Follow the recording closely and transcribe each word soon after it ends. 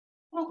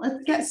Well,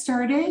 let's get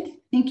started.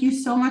 Thank you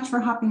so much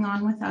for hopping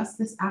on with us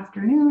this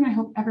afternoon. I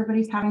hope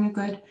everybody's having a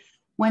good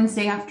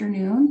Wednesday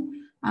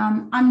afternoon.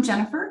 I'm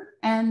Jennifer,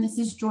 and this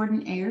is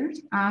Jordan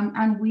Ayers,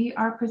 and we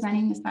are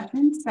presenting the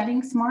session,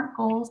 Setting Smart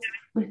Goals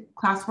with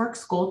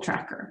Classworks Goal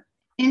Tracker.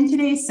 In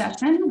today's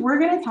session, we're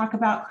going to talk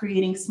about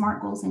creating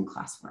SMART goals in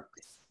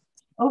Classworks.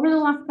 Over the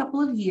last couple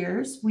of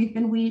years, we've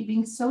been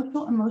weaving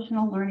social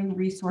emotional learning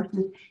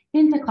resources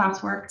into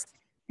Classworks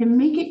to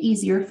make it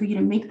easier for you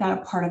to make that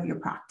a part of your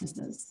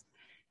practices.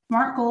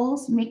 SMART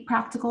goals make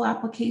practical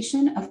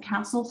application of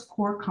CASEL's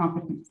core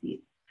competencies.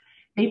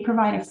 They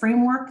provide a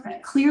framework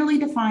that clearly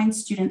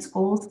defines students'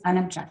 goals and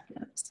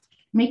objectives,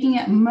 making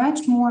it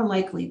much more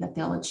likely that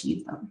they'll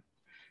achieve them.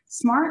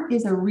 SMART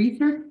is a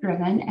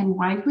research-driven and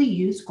widely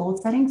used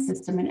goal-setting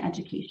system in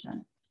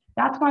education.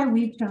 That's why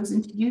we've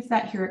chosen to use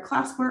that here at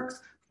Classworks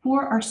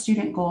for our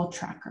student goal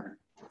tracker.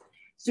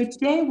 So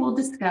today we'll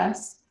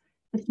discuss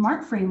the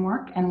SMART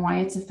framework and why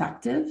it's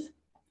effective,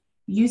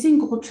 using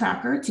Goal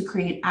Tracker to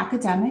create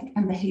academic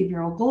and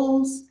behavioral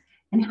goals,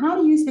 and how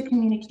to use the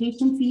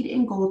communication feed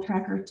in Goal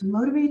Tracker to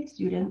motivate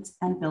students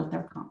and build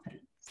their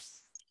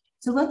confidence.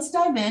 So let's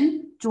dive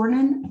in.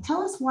 Jordan,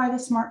 tell us why the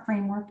SMART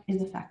framework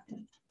is effective.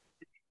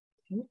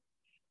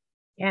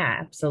 Yeah,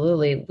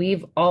 absolutely.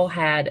 We've all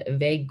had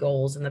vague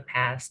goals in the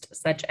past,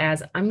 such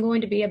as I'm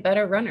going to be a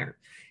better runner.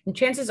 And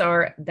chances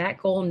are that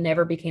goal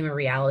never became a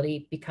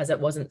reality because it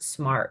wasn't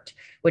SMART,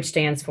 which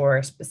stands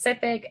for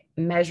specific,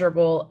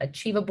 measurable,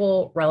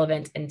 achievable,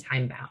 relevant, and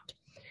time-bound.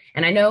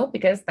 And I know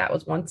because that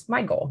was once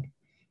my goal.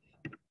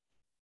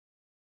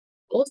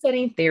 Goal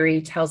setting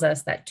theory tells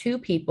us that two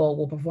people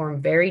will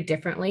perform very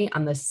differently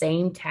on the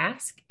same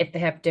task if they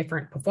have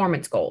different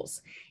performance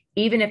goals,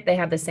 even if they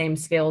have the same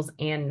skills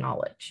and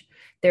knowledge.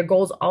 Their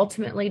goals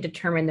ultimately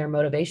determine their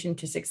motivation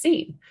to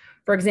succeed.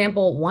 For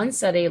example, one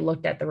study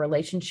looked at the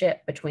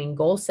relationship between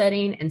goal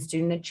setting and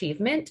student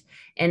achievement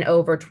in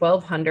over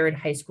 1,200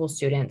 high school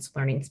students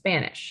learning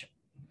Spanish.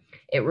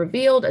 It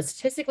revealed a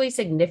statistically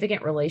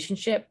significant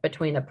relationship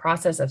between the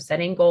process of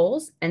setting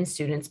goals and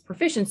students'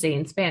 proficiency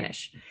in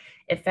Spanish.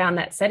 It found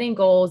that setting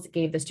goals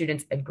gave the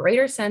students a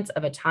greater sense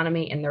of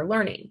autonomy in their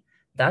learning,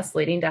 thus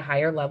leading to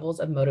higher levels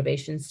of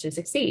motivations to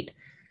succeed.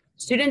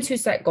 Students who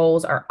set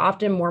goals are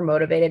often more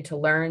motivated to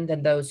learn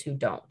than those who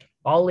don't,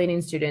 all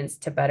leading students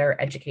to better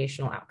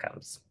educational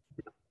outcomes.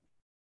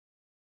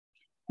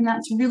 And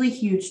that's really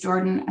huge,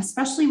 Jordan,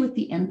 especially with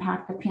the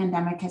impact the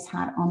pandemic has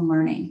had on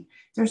learning.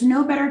 There's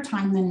no better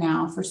time than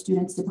now for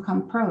students to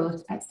become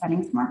pros at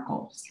setting SMART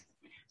goals.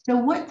 So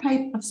what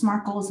type of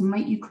SMART goals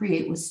might you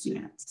create with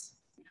students?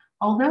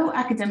 Although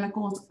academic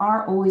goals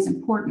are always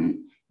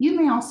important, you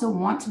may also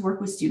want to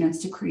work with students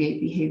to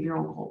create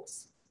behavioral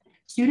goals.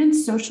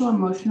 Students' social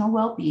emotional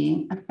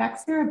well-being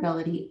affects their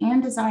ability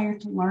and desire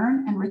to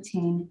learn and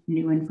retain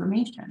new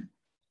information.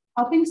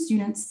 Helping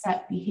students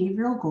set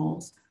behavioral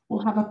goals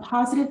will have a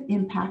positive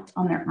impact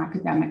on their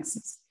academic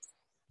success.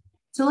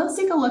 So let's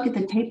take a look at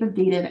the type of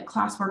data that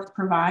Classworks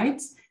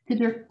provides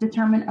to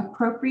determine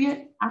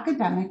appropriate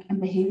academic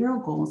and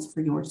behavioral goals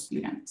for your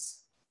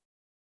students.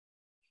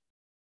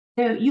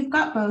 So you've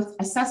got both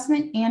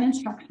assessment and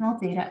instructional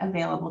data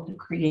available to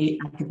create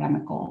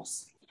academic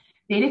goals.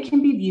 Data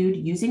can be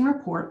viewed using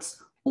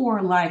reports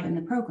or live in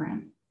the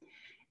program.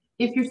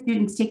 If your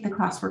students take the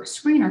Classworks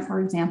Screener, for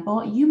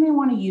example, you may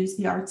want to use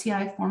the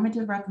RTI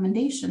Formative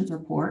Recommendations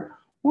report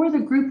or the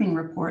Grouping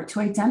report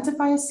to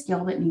identify a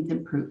skill that needs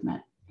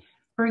improvement.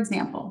 For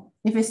example,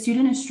 if a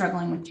student is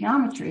struggling with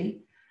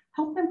geometry,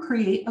 help them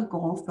create a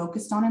goal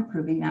focused on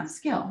improving that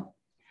skill.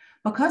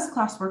 Because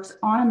Classworks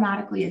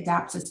automatically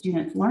adapts a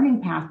student's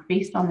learning path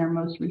based on their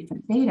most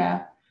recent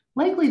data,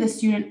 likely the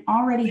student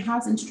already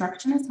has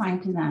instruction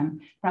assigned to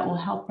them that will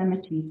help them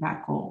achieve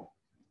that goal.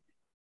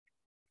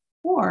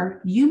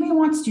 Or you may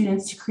want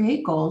students to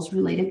create goals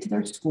related to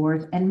their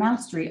scores and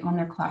mastery on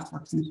their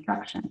Classworks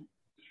instruction.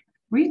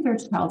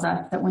 Research tells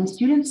us that when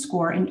students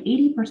score an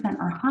 80%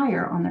 or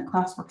higher on their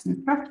Classworks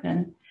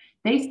instruction,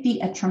 they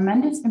see a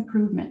tremendous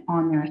improvement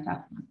on their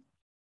assessment.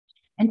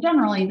 And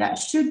generally, that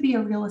should be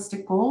a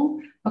realistic goal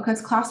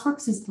because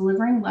Classworks is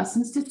delivering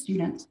lessons to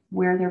students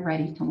where they're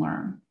ready to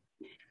learn.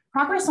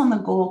 Progress on the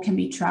goal can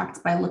be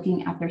tracked by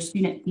looking at their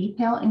student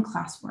detail in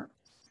Classworks.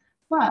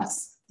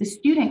 Plus, the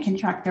student can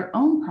track their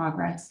own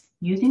progress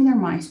using their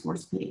My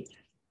Scores page.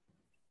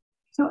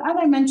 So as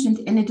I mentioned,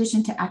 in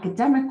addition to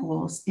academic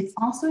goals, it's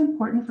also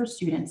important for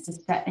students to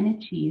set and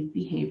achieve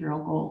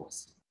behavioral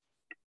goals.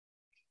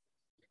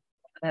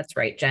 That's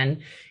right,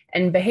 Jen.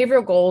 And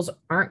behavioral goals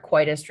aren't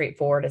quite as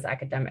straightforward as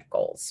academic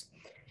goals.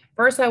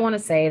 First, I want to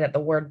say that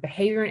the word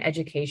behavior in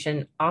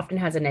education often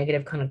has a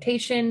negative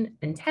connotation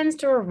and tends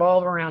to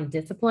revolve around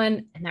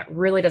discipline, and that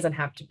really doesn't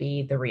have to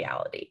be the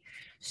reality.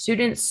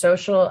 Students'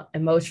 social,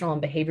 emotional,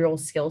 and behavioral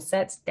skill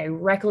sets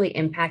directly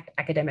impact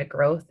academic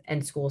growth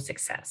and school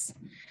success.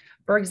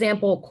 For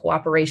example,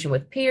 cooperation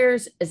with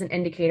peers is an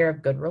indicator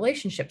of good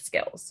relationship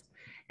skills,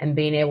 and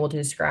being able to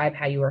describe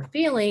how you are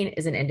feeling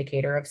is an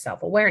indicator of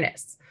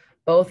self-awareness,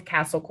 both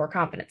CASEL core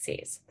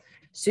competencies.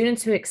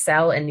 Students who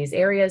excel in these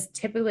areas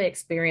typically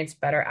experience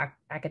better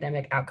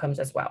academic outcomes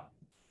as well.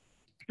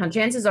 Now,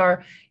 chances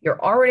are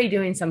you're already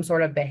doing some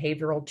sort of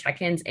behavioral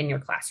check-ins in your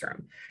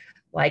classroom.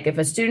 Like if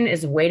a student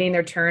is waiting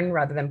their turn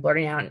rather than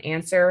blurting out an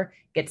answer,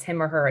 gets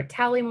him or her a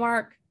tally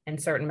mark, and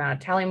a certain amount of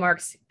tally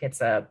marks gets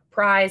a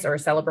prize or a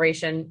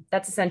celebration,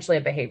 that's essentially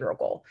a behavioral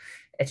goal.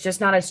 It's just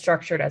not as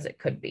structured as it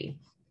could be.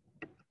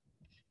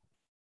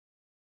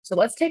 So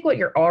let's take what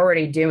you're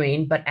already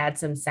doing, but add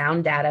some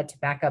sound data to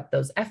back up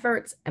those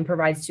efforts and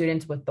provide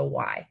students with the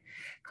why.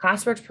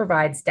 Classworks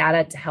provides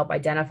data to help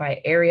identify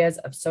areas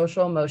of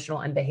social, emotional,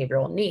 and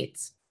behavioral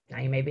needs. Now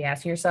you may be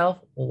asking yourself,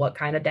 well, what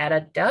kind of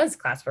data does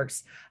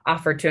Classworks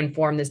offer to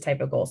inform this type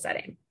of goal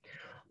setting?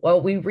 Well,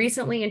 we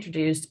recently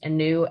introduced a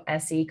new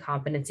SE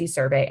competency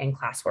survey in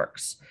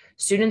Classworks.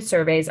 Student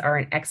surveys are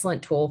an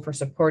excellent tool for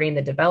supporting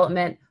the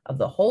development of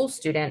the whole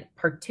student,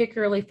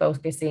 particularly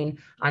focusing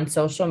on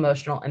social,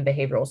 emotional, and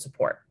behavioral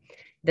support.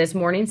 This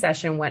morning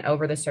session went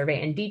over the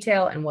survey in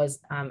detail and was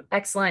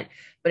excellent,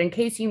 but in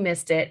case you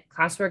missed it,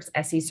 Classworks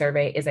SE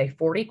survey is a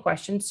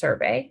 40-question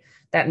survey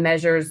that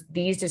measures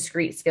these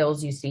discrete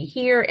skills you see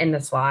here in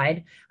the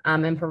slide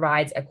and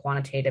provides a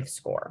quantitative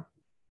score.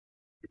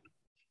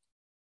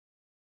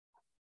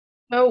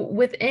 So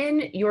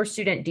within your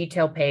student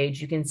detail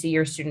page, you can see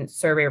your student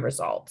survey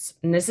results.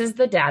 And this is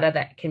the data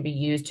that can be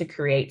used to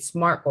create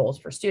SMART goals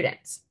for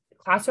students.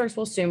 Classworks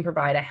will soon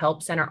provide a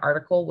Help Center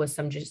article with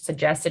some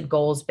suggested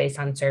goals based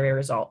on survey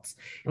results.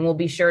 And we'll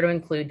be sure to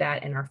include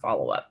that in our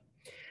follow-up.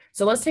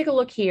 So let's take a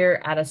look here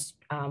at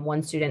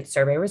one student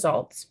survey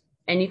results.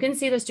 And you can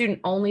see the student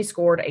only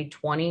scored a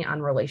 20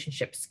 on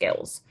relationship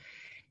skills.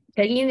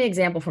 Taking the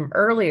example from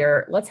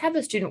earlier, let's have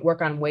the student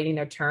work on waiting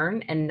their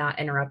turn and not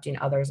interrupting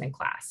others in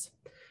class.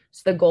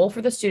 So the goal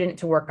for the student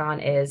to work on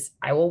is,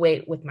 I will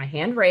wait with my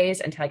hand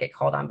raised until I get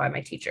called on by my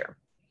teacher.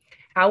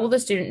 How will the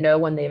student know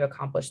when they've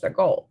accomplished their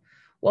goal?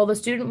 Well, the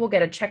student will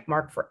get a check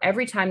mark for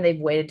every time they've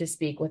waited to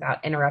speak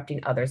without interrupting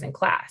others in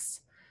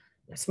class.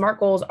 SMART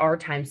goals are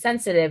time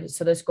sensitive,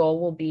 so this goal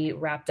will be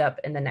wrapped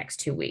up in the next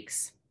 2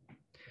 weeks.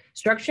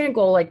 Structuring a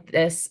goal like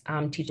this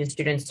teaches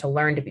students to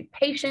learn to be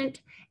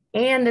patient,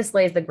 and this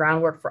lays the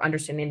groundwork for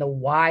understanding the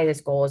why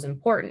this goal is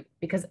important,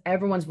 because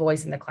everyone's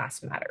voice in the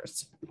class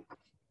matters.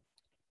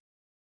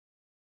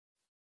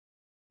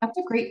 That's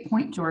a great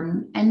point,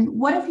 Jordan. And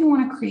what if you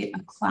want to create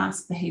a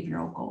class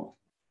behavioral goal?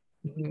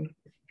 Yeah,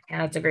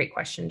 that's a great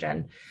question,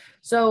 Jen.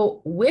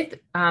 So with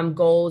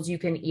goals, you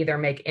can either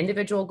make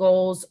individual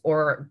goals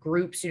or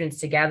group students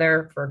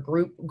together for a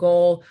group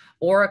goal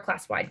or a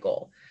class-wide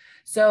goal.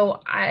 So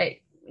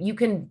you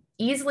can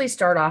easily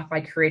start off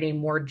by creating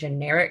more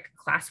generic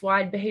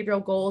class-wide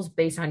behavioral goals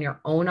based on your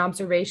own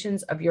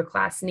observations of your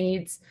class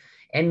needs.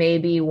 And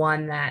maybe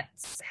one that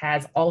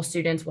has all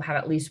students will have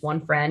at least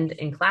one friend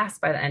in class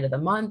by the end of the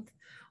month,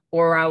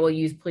 or I will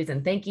use please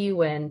and thank you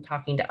when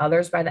talking to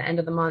others by the end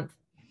of the month.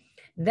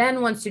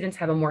 Then once students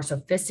have a more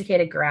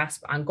sophisticated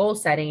grasp on goal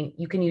setting,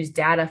 you can use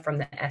data from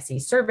the SE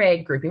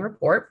survey grouping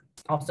report,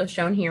 also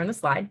shown here on the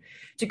slide,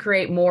 to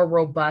create more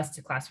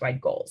robust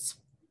class-wide goals.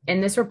 In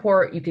this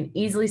report, you can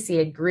easily see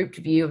a grouped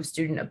view of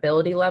student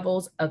ability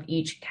levels of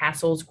each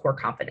CASEL's core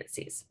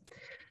competencies.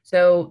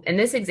 So in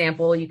this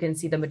example, you can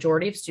see the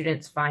majority of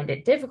students find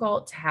it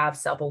difficult to have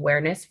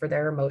self-awareness for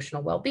their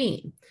emotional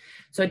well-being.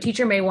 So a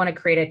teacher may want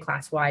to create a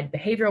class-wide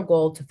behavioral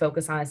goal to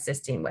focus on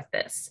assisting with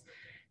this.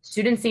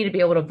 Students need to be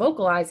able to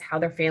vocalize how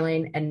they're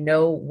feeling and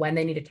know when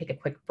they need to take a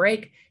quick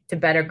break to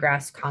better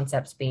grasp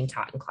concepts being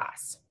taught in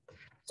class.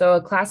 So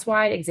a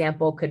class-wide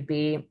example could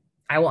be,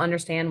 I will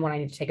understand when I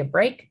need to take a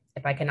break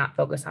if I cannot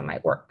focus on my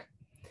work.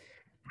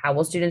 How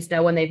will students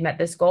know when they've met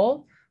this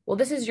goal? Well,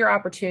 this is your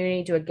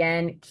opportunity to,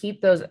 again,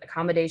 keep those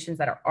accommodations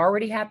that are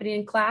already happening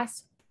in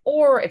class.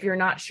 Or if you're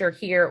not sure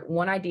here,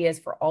 one idea is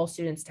for all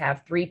students to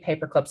have 3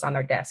 paper clips on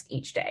their desk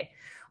each day.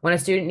 When a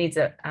student needs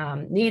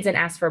and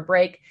asks for a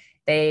break,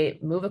 they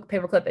move a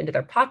paperclip into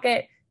their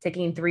pocket,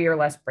 taking 3 or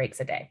less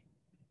breaks a day.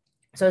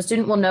 So a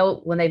student will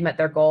know when they've met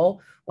their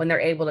goal, when they're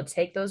able to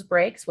take those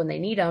breaks when they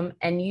need them,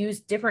 and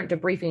use different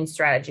debriefing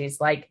strategies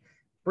like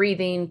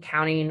breathing,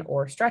 counting,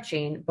 or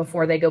stretching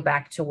before they go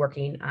back to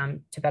working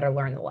to better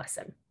learn the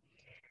lesson.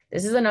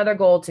 This is another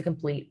goal to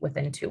complete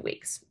within 2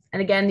 weeks.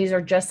 And again, these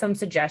are just some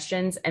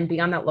suggestions, and be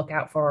on that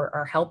lookout for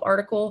our help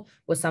article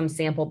with some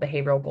sample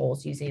behavioral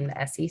goals using the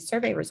SE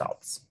survey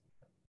results.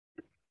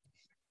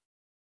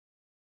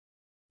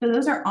 So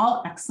those are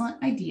all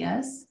excellent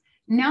ideas.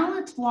 Now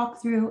let's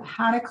walk through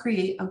how to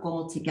create a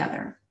goal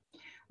together.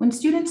 When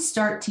students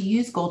start to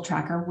use Goal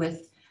Tracker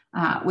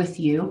with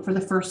you for the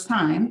first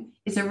time,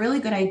 it's a really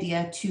good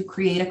idea to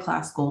create a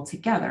class goal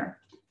together.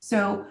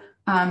 So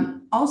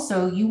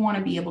also, you want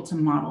to be able to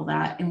model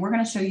that, and we're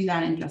going to show you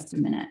that in just a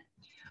minute.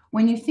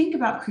 When you think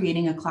about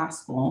creating a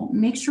class goal,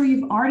 make sure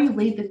you've already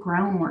laid the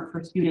groundwork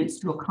for students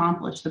to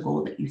accomplish the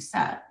goal that you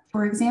set.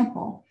 For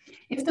example,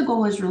 if the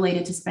goal is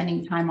related to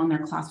spending time on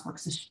their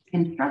Classworks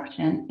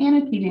instruction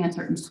and achieving a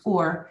certain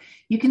score,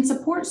 you can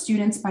support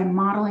students by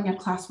modeling a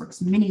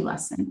Classworks mini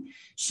lesson,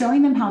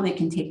 showing them how they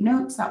can take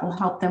notes that will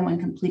help them when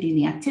completing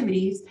the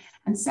activities,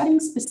 and setting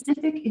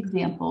specific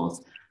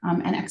examples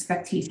and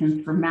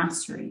expectations for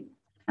mastery.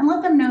 And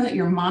let them know that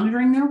you're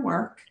monitoring their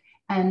work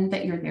and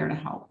that you're there to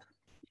help.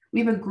 We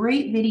have a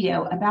great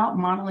video about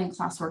modeling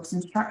Classworks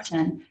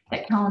instruction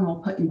that Kellen will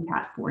put in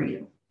chat for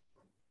you.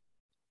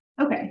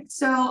 Okay,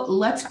 so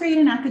let's create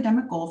an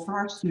academic goal for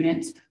our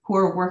students who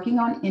are working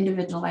on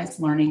individualized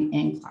learning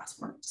in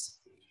Classworks.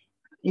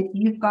 If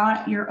you've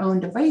got your own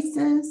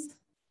devices,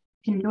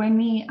 you can join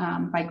me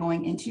by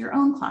going into your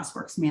own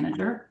Classworks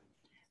manager.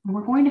 And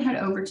we're going to head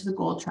over to the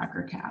Goal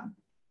Tracker tab.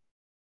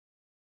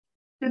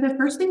 So the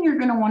first thing you're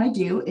going to want to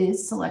do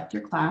is select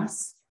your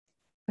class.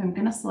 So I'm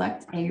going to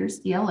select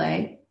Ayers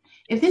ELA.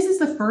 If this is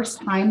the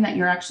first time that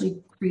you're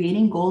actually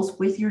creating goals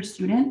with your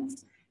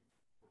students,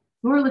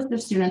 your list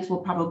of students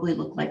will probably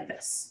look like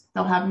this.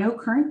 They'll have no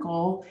current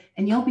goal,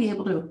 and you'll be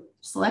able to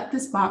select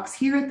this box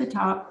here at the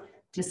top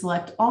to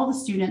select all the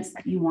students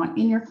that you want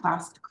in your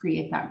class to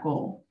create that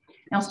goal.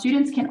 Now,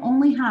 students can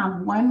only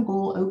have one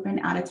goal open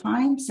at a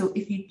time. So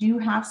if you do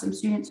have some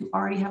students who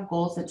already have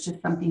goals, that's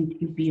just something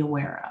to be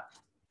aware of.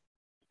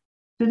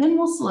 So then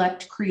we'll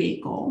select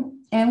Create Goal,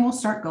 and we'll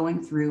start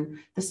going through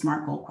the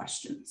SMART goal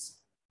questions.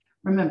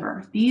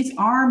 Remember, these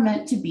are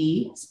meant to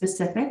be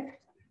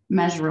specific,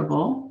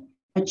 measurable,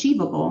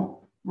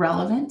 achievable,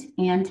 relevant,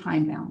 and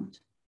time-bound.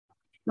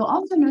 You'll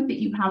also note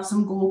that you have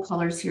some goal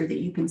colors here that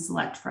you can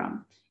select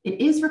from. It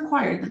is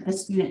required that the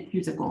student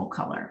choose a goal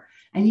color,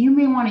 and you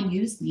may want to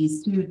use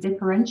these to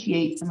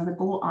differentiate some of the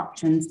goal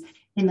options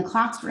in the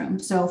classroom.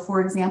 So for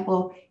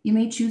example, you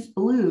may choose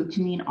blue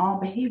to mean all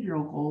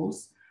behavioral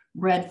goals,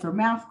 red for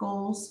math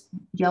goals,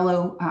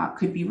 yellow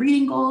could be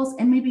reading goals,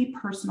 and maybe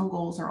personal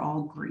goals are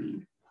all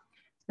green.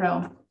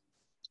 So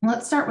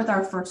let's start with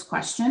our first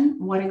question.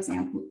 What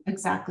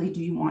exactly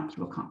do you want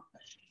to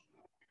accomplish?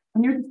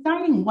 When you're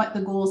deciding what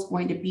the goal is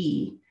going to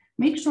be,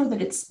 make sure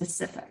that it's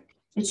specific.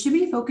 It should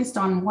be focused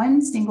on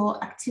one single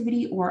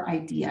activity or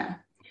idea.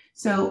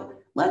 So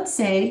let's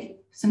say,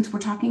 since we're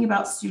talking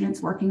about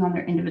students working on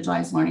their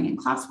individualized learning in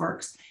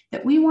Classworks,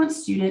 that we want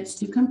students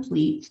to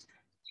complete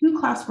 2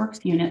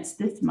 Classworks units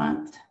this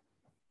month,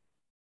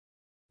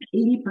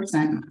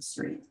 80%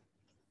 mastery.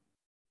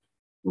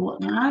 We'll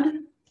add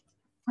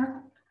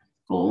our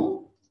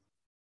goal.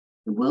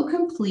 We'll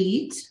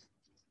complete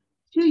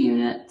 2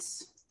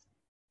 units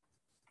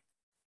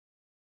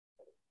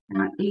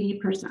at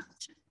 80%.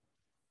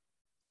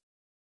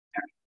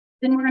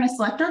 Then we're going to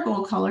select our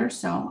goal color.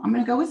 So I'm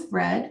going to go with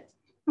red,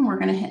 and we're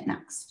going to hit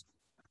next.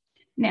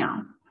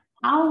 Now,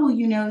 how will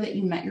you know that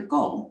you met your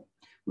goal?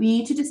 We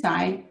need to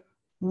decide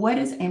what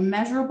is a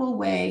measurable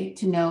way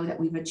to know that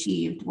we've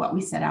achieved what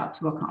we set out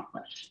to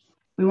accomplish.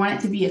 We want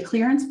it to be a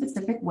clear and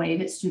specific way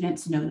that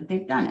students know that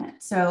they've done it.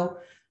 So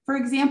for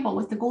example,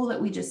 with the goal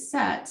that we just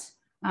set,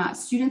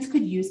 students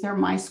could use their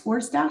My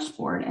Scores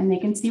dashboard, and they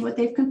can see what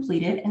they've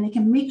completed, and they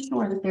can make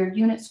sure that their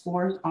unit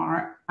scores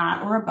are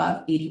at or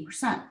above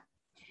 80%.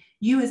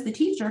 You as the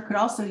teacher could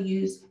also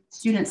use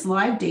students'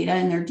 live data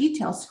in their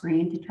detail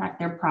screen to track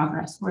their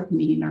progress towards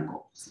meeting their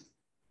goals.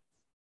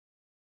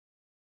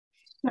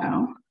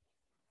 So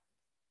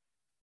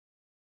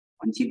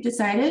once you've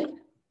decided,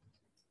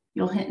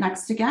 you'll hit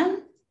next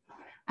again,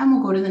 and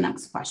we'll go to the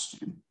next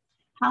question.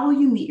 How will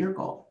you meet your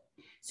goal?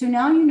 So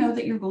now you know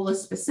that your goal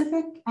is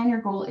specific and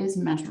your goal is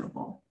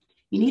measurable.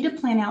 You need to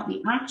plan out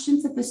the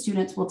actions that the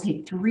students will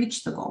take to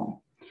reach the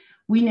goal.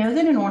 We know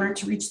that in order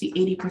to reach the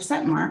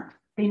 80% mark,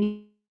 they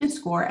need to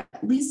score at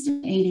least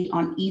an 80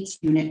 on each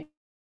unit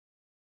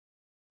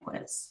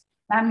quiz.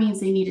 That means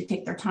they need to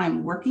take their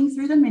time working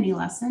through the mini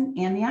lesson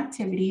and the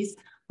activities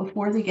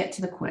before they get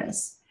to the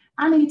quiz.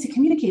 And they need to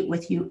communicate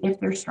with you if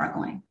they're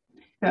struggling.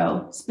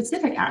 So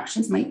specific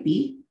actions might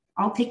be,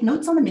 I'll take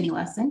notes on the mini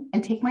lesson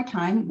and take my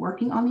time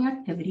working on the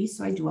activities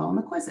so I do well on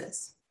the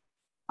quizzes.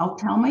 I'll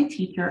tell my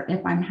teacher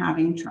if I'm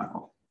having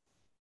trouble.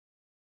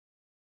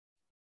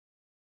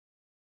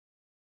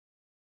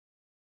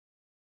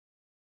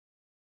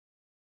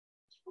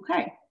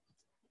 Okay.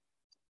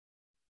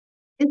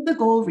 Is the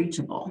goal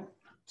reachable?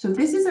 So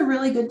this is a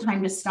really good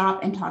time to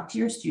stop and talk to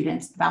your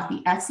students about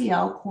the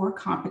SEL core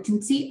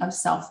competency of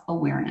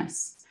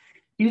self-awareness.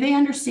 Do they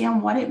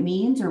understand what it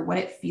means or what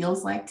it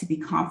feels like to be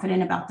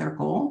confident about their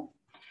goal?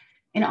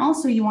 And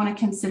also you want to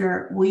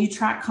consider, will you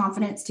track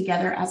confidence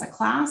together as a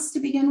class to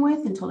begin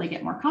with until they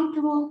get more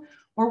comfortable?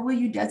 Or will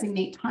you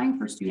designate time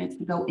for students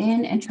to go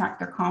in and track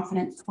their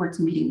confidence towards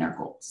meeting their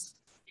goals?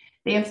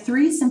 They have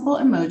 3 simple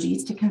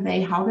emojis to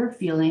convey how they're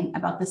feeling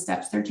about the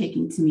steps they're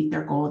taking to meet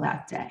their goal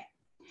that day.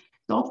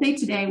 So I'll say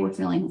today we're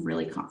feeling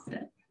really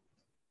confident.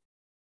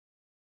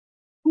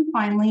 And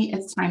finally,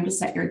 it's time to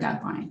set your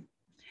deadline.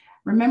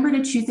 Remember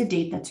to choose a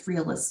date that's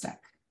realistic.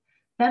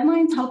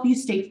 Deadlines help you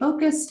stay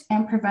focused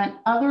and prevent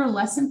other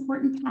less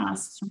important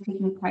tasks from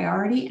taking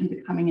priority and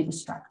becoming a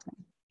distraction.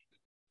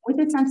 With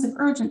a sense of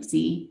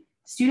urgency,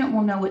 student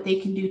will know what they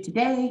can do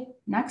today,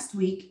 next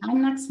week,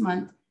 and next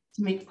month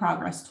to make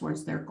progress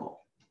towards their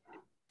goal.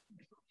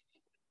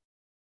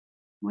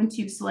 Once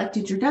you've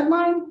selected your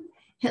deadline,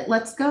 hit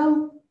let's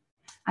go,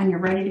 and you're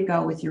ready to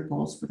go with your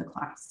goals for the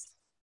class.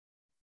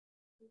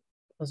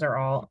 Those are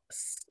all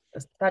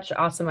such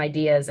awesome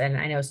ideas. And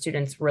I know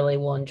students really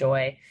will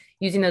enjoy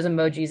using those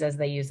emojis as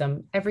they use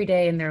them every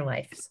day in their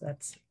life. So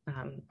that's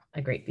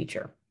a great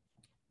feature.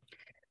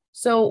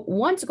 So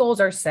once goals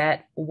are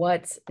set,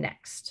 what's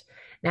next?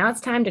 Now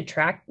it's time to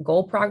track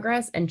goal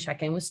progress and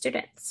check in with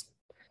students.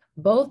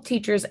 Both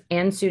teachers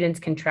and students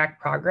can track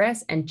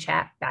progress and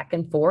chat back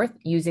and forth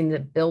using the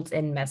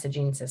built-in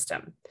messaging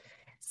system.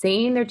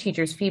 Seeing their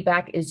teacher's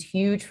feedback is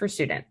huge for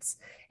students.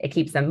 It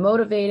keeps them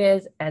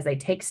motivated as they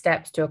take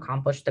steps to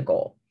accomplish the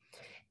goal.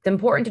 It's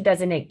important to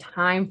designate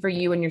time for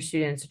you and your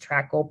students to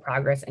track goal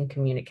progress and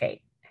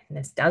communicate. And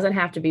this doesn't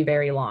have to be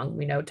very long.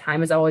 We know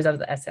time is always of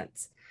the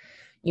essence.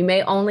 You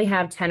may only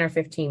have 10 or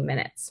 15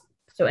 minutes.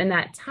 So in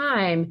that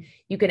time,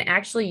 you can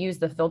actually use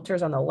the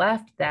filters on the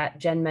left that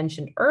Jen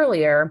mentioned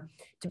earlier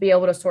to be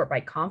able to sort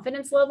by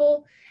confidence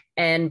level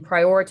and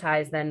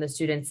prioritize then the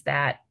students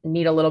that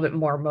need a little bit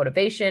more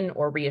motivation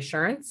or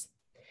reassurance.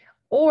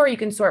 Or you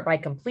can sort by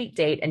complete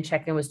date and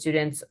check in with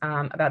students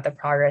about the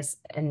progress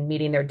and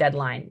meeting their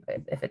deadline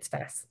if it's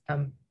fast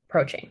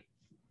approaching.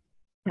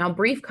 Now,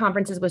 brief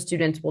conferences with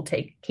students will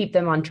keep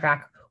them on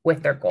track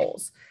with their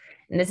goals.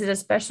 And this is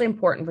especially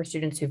important for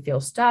students who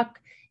feel stuck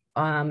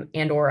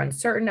and or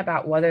uncertain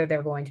about whether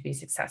they're going to be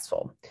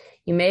successful.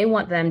 You may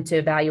want them to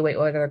evaluate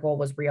whether their goal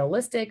was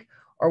realistic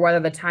or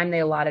whether the time they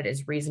allotted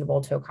is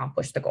reasonable to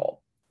accomplish the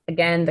goal.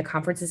 Again, the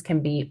conferences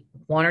can be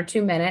 1 or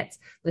 2 minutes.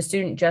 The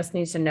student just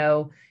needs to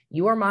know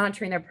you are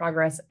monitoring their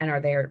progress and are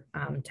there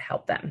to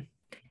help them.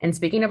 And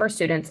speaking of our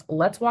students,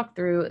 let's walk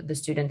through the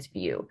student's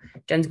view.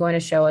 Jen's going to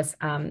show us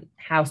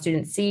how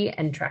students see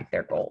and track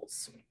their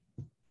goals.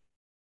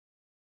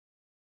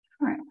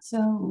 All right,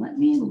 so let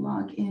me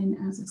log in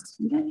as a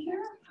student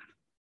here.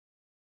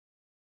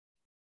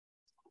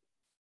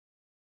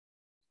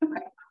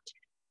 Okay.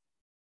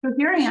 So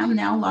here I am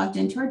now logged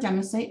into our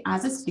demo site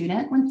as a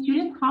student. When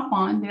students hop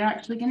on, they're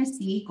actually going to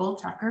see Goal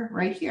Tracker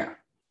right here.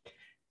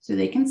 So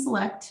they can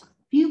select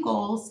view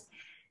goals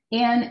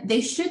and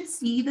they should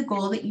see the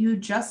goal that you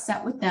just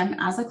set with them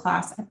as a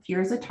class appear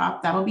as a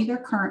top. That'll be their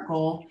current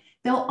goal.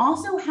 They'll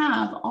also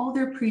have all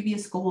their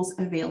previous goals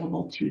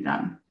available to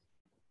them.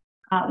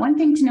 One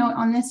thing to note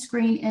on this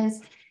screen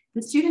is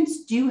the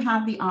students do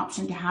have the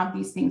option to have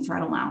these things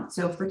read aloud.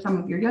 So for some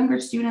of your younger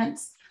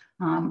students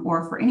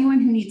or for anyone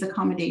who needs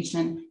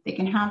accommodation, they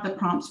can have the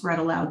prompts read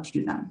aloud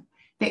to them.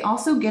 They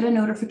also get a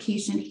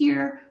notification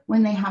here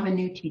when they have a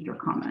new teacher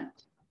comment.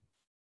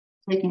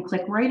 They can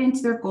click right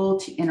into their goal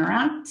to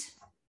interact.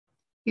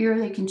 Here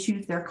they can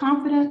choose their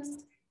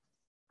confidence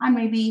and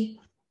maybe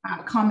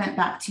comment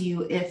back to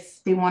you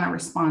if they want to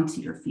respond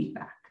to your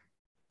feedback.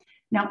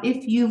 Now,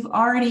 if you've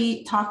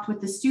already talked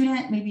with the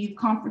student, maybe you've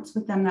conferenced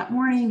with them that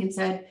morning and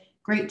said,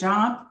 great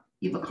job,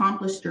 you've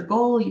accomplished your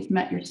goal, you've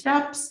met your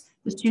steps,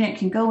 the student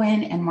can go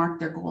in and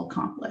mark their goal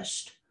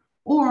accomplished.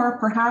 Or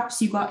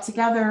perhaps you got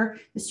together,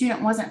 the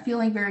student wasn't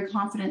feeling very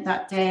confident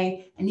that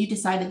day, and you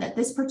decided that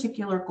this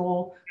particular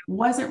goal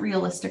wasn't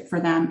realistic for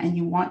them and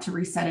you want to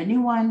reset a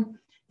new one.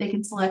 They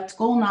can select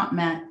goal not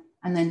met,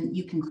 and then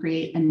you can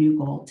create a new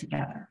goal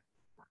together.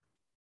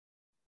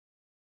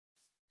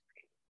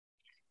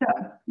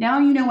 So now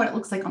you know what it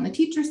looks like on the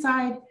teacher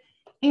side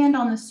and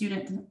on the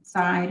student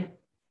side.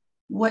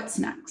 What's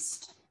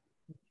next?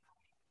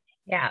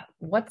 Yeah,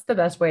 what's the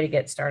best way to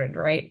get started,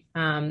 right?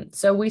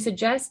 So we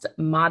suggest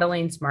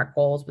modeling SMART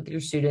goals with your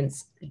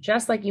students,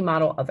 just like you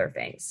model other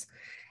things.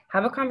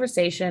 Have a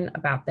conversation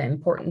about the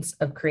importance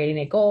of creating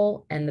a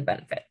goal and the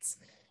benefits.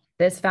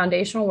 This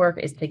foundational work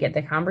is to get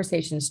the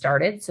conversation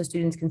started so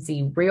students can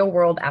see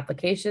real-world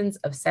applications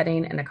of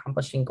setting and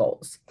accomplishing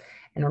goals.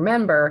 And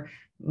remember,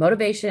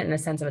 motivation and a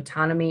sense of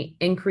autonomy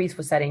increase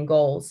with setting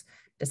goals,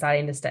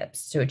 deciding the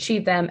steps to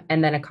achieve them,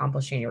 and then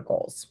accomplishing your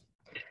goals.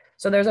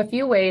 So there's a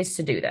few ways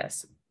to do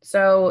this.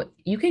 So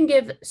you can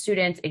give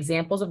students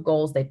examples of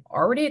goals they've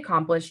already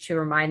accomplished to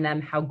remind them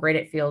how great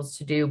it feels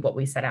to do what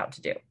we set out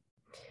to do.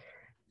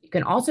 You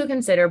can also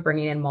consider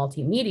bringing in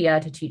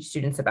multimedia to teach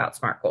students about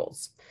SMART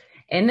goals.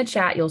 In the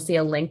chat, you'll see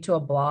a link to a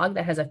blog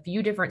that has a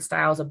few different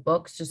styles of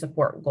books to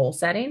support goal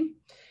setting.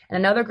 And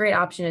another great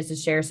option is to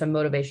share some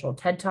motivational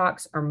TED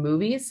Talks or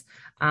movies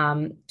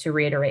to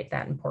reiterate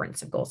that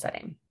importance of goal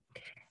setting.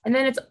 And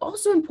then it's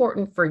also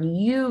important for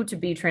you to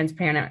be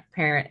transparent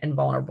and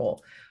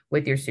vulnerable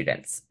with your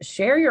students.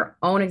 Share your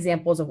own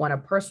examples of when a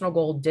personal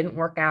goal didn't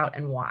work out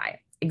and why.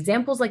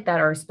 Examples like that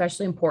are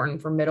especially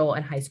important for middle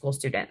and high school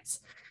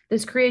students.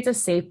 This creates a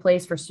safe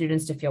place for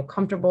students to feel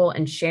comfortable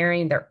in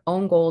sharing their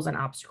own goals and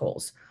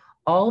obstacles.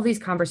 All of these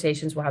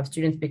conversations will have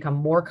students become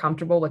more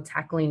comfortable with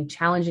tackling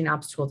challenging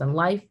obstacles in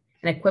life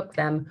and equip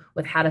them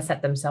with how to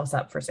set themselves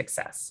up for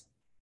success.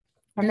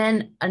 And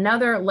then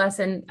another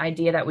lesson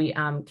idea that we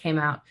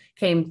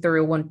came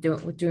through when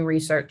doing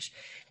research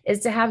is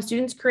to have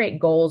students create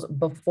goals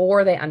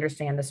before they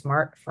understand the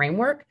SMART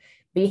framework.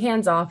 Be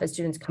hands-off as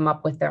students come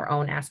up with their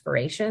own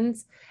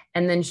aspirations,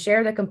 and then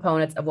share the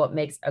components of what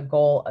makes a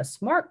goal a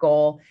SMART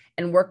goal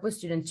and work with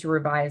students to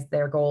revise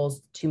their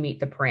goals to meet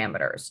the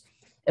parameters.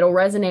 It'll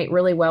resonate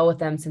really well with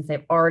them since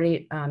they've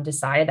already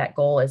decided that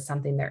goal is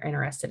something they're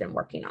interested in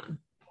working on.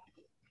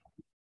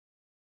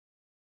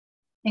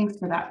 Thanks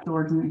for that,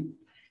 Jordan.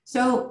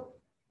 So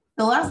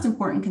the last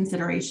important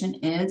consideration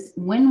is,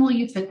 when will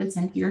you fit this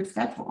into your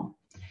schedule?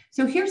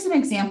 So here's an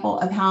example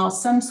of how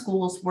some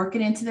schools work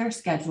it into their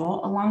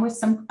schedule along with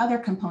some other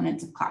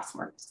components of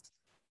Classworks.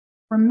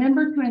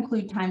 Remember to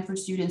include time for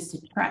students to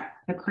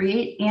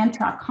create and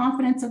track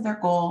confidence of their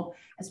goal,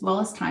 as well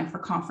as time for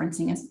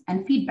conferencing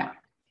and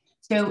feedback.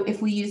 So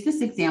if we use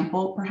this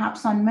example,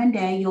 perhaps on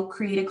Monday, you'll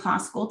create a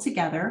class goal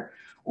together,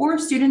 or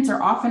if students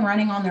are often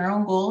running on their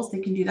own goals, they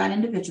can do that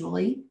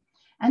individually.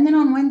 And then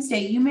on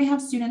Wednesday, you may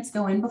have students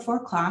go in before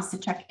class to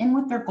check in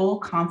with their goal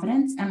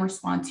confidence and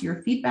respond to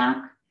your feedback.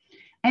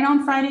 And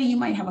on Friday, you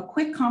might have a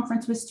quick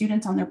conference with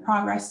students on their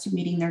progress to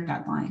meeting their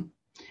deadline.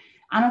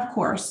 And of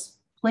course,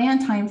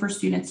 plan time for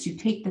students to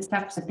take the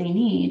steps that they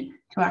need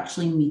to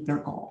actually meet their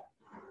goal.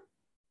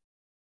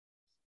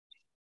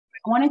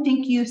 I want to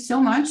thank you so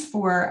much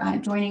for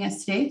joining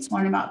us today to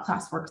learn about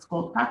Classworks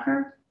Goal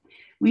Tracker.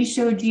 We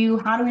showed you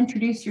how to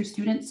introduce your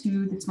students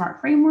to the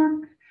SMART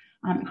framework,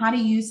 how to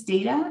use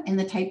data and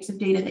the types of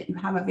data that you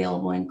have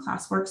available in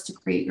Classworks to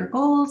create your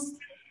goals,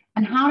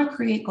 and how to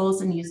create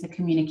goals and use the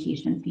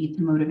communication feed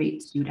to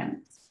motivate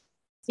students.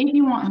 If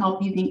you want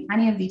help using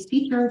any of these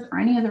features or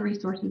any of the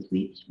resources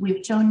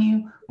we've shown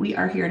you, we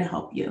are here to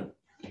help you.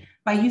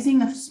 By using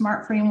the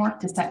SMART framework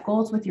to set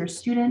goals with your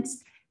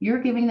students,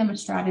 you're giving them a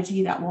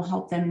strategy that will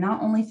help them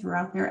not only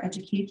throughout their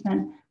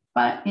education,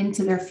 but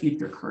into their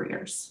future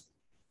careers.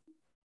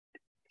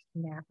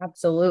 Yeah,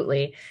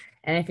 absolutely.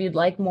 And if you'd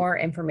like more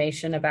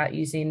information about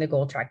using the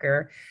goal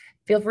tracker,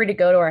 feel free to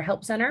go to our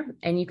help center,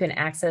 and you can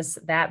access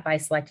that by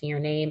selecting your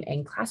name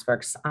in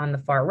Classworks on the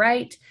far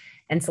right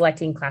and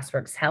selecting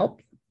Classworks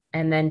Help,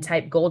 and then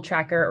type goal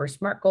tracker or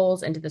SMART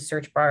goals into the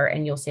search bar,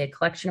 and you'll see a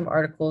collection of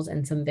articles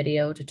and some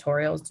video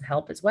tutorials to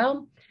help as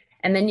well.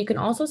 And then you can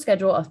also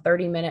schedule a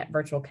 30-minute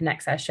virtual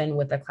connect session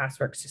with a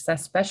Classworks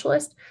success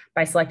specialist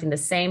by selecting the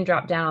same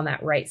drop down on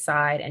that right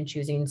side and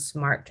choosing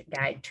SMART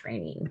Guide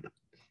Training.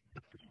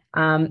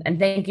 And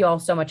thank you all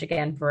so much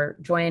again for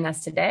joining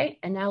us today.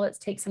 And now let's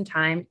take some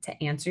time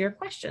to answer your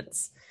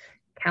questions.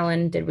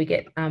 Callan, did we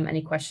get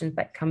any questions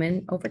that come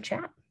in over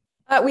chat?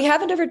 We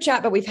haven't over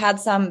chat, but we've had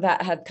some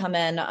that had come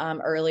in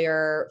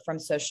earlier from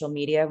social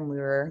media when we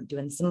were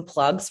doing some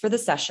plugs for the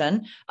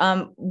session.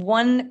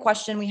 One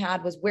question we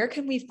had was, where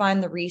can we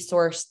find the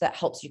resource that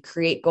helps you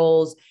create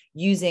goals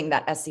using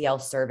that SEL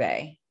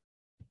survey?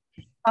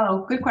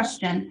 Oh, good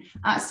question.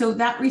 So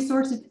that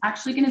resource is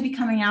actually going to be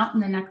coming out in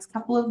the next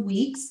couple of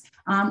weeks,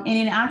 and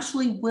it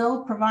actually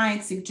will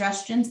provide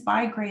suggestions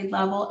by grade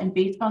level and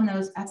based on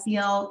those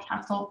SEL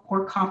CASEL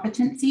core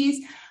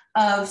competencies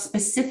of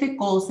specific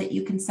goals that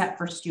you can set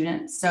for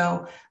students.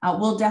 So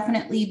we'll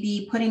definitely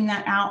be putting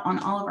that out on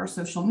all of our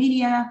social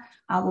media.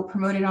 We'll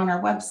promote it on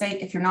our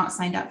website. If you're not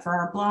signed up for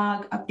our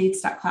blog,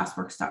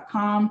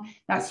 updates.classworks.com,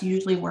 that's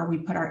usually where we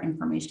put our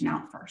information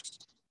out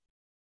first.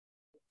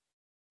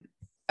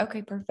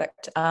 Okay,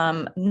 perfect.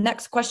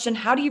 Next question,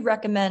 how do you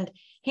recommend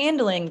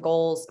handling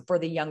goals for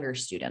the younger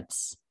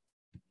students?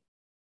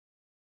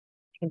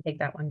 I can take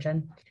that one,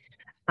 Jen.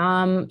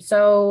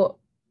 So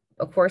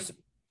of course,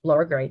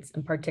 lower grades,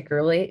 and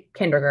particularly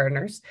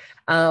kindergartners,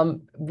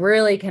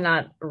 really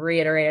cannot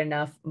reiterate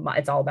enough.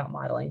 It's all about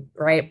modeling,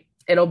 right?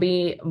 It'll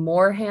be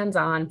more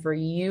hands-on for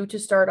you to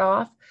start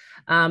off,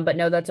 but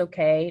no, that's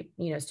okay.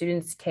 You know,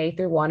 students K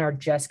through 1 are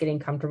just getting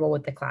comfortable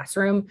with the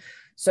classroom.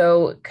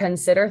 So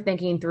consider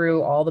thinking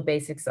through all the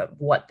basics of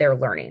what they're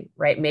learning,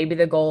 right? Maybe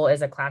the goal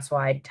is a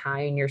class-wide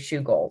tying your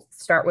shoe goal.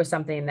 Start with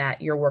something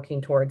that you're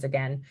working towards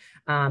again,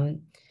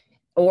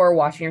 or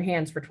washing your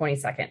hands for 20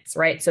 seconds,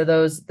 right? So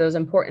those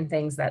important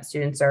things that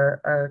students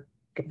are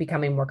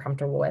becoming more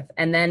comfortable with.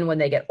 And then when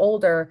they get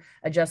older,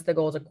 adjust the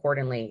goals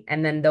accordingly,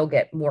 and then they'll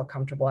get more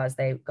comfortable as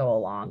they go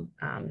along,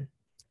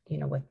 you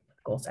know, with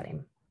goal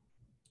setting.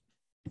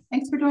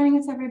 Thanks for joining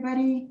us,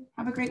 everybody.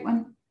 Have a great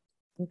one.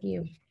 Thank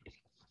you.